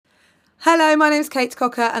Hello, my name's Kate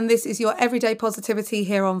Cocker and this is your Everyday Positivity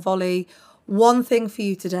here on Volley. One thing for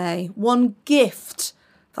you today, one gift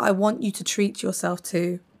that I want you to treat yourself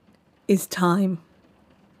to is time.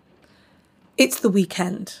 It's the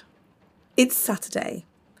weekend. It's Saturday.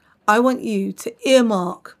 I want you to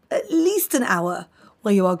earmark at least an hour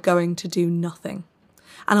where you are going to do nothing.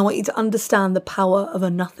 And I want you to understand the power of a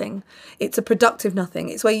nothing. It's a productive nothing.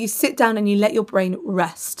 It's where you sit down and you let your brain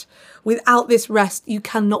rest. Without this rest, you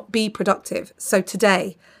cannot be productive. So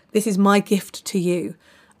today, this is my gift to you.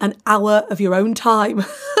 An hour of your own time.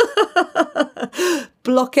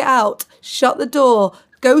 Block it out. Shut the door.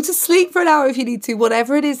 Go to sleep for an hour if you need to.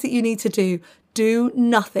 Whatever it is that you need to do. Do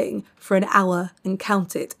nothing for an hour and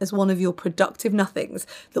count it as one of your productive nothings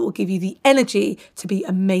that will give you the energy to be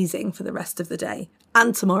amazing for the rest of the day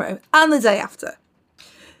and tomorrow and the day after.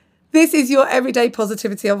 This is your Everyday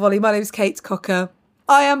Positivity on Volley. My name is Kate Cocker.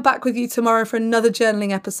 I am back with you tomorrow for another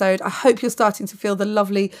journaling episode. I hope you're starting to feel the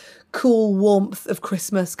lovely, cool warmth of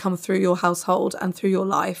Christmas come through your household and through your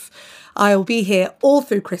life. I will be here all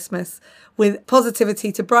through Christmas with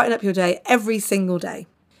positivity to brighten up your day every single day.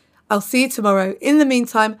 I'll see you tomorrow. In the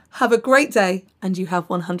meantime, have a great day and you have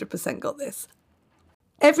 100% got this.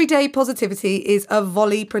 Everyday Positivity is a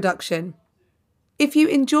Volley production. If you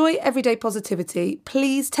enjoy Everyday Positivity,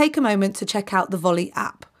 please take a moment to check out the Volley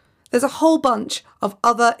app. There's a whole bunch of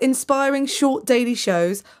other inspiring short daily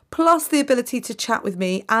shows, plus the ability to chat with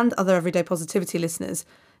me and other Everyday Positivity listeners.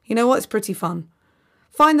 You know what? It's pretty fun.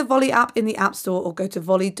 Find the Volley app in the App Store or go to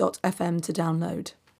volley.fm to download.